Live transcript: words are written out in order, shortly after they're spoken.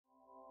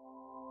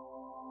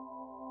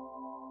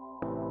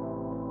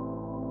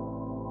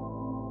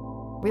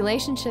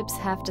Relationships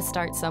have to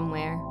start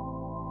somewhere.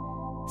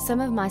 Some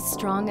of my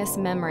strongest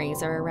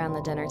memories are around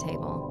the dinner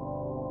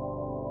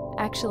table.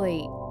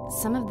 Actually,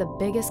 some of the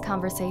biggest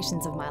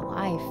conversations of my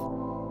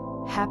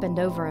life happened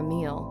over a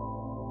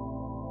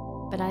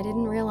meal. But I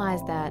didn't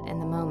realize that in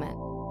the moment.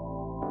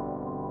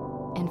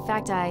 In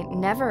fact, I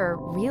never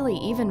really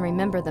even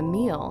remember the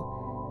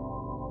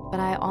meal, but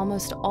I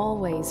almost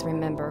always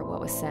remember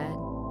what was said.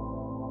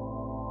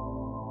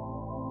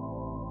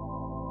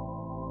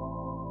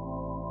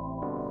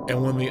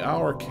 And when the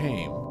hour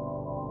came,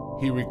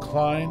 he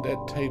reclined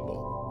at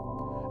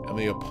table, and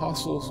the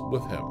apostles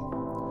with him.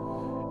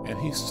 And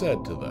he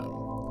said to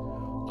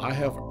them, I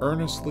have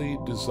earnestly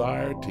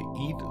desired to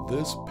eat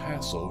this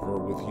Passover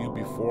with you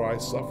before I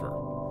suffer.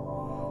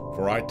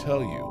 For I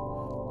tell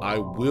you, I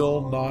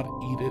will not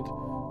eat it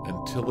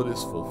until it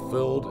is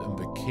fulfilled in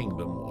the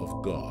kingdom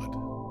of God.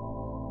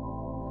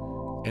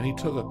 And he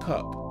took a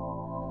cup,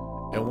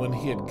 and when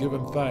he had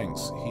given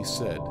thanks, he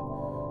said,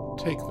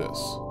 Take this,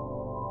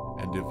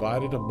 and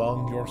divide it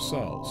among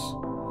yourselves.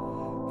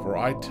 For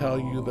I tell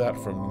you that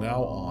from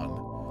now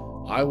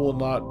on I will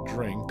not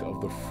drink of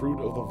the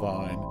fruit of the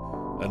vine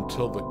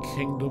until the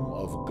kingdom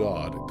of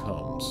God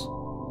comes.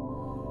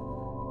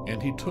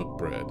 And he took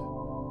bread,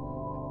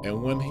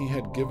 and when he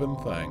had given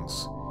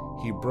thanks,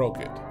 he broke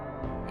it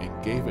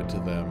and gave it to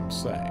them,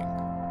 saying,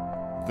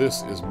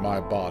 This is my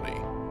body,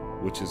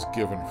 which is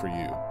given for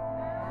you.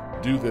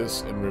 Do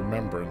this in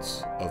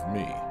remembrance of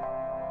me.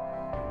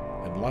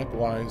 And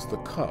likewise the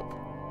cup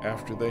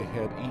after they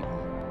had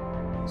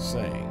eaten,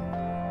 saying,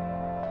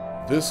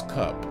 This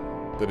cup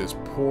that is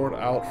poured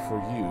out for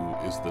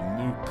you is the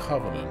new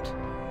covenant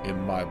in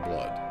my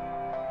blood.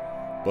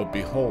 But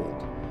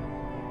behold,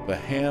 the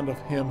hand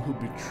of him who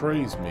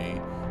betrays me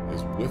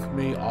is with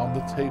me on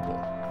the table.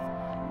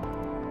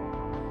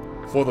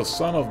 For the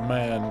Son of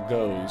Man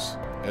goes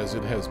as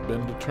it has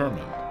been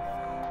determined,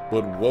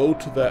 but woe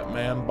to that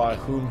man by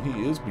whom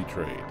he is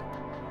betrayed.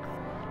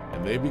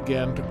 And they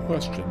began to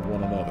question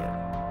one another,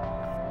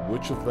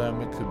 which of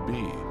them it could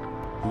be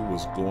who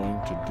was going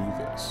to do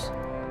this.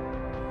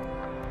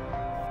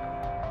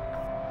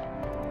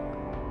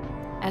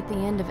 At the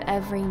end of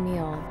every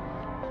meal,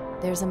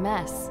 there's a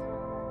mess.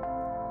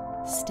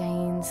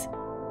 Stains,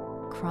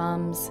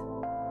 crumbs,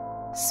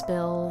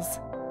 spills,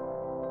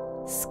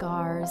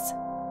 scars,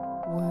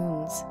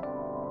 wounds.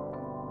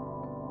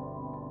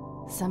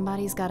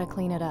 Somebody's got to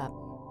clean it up.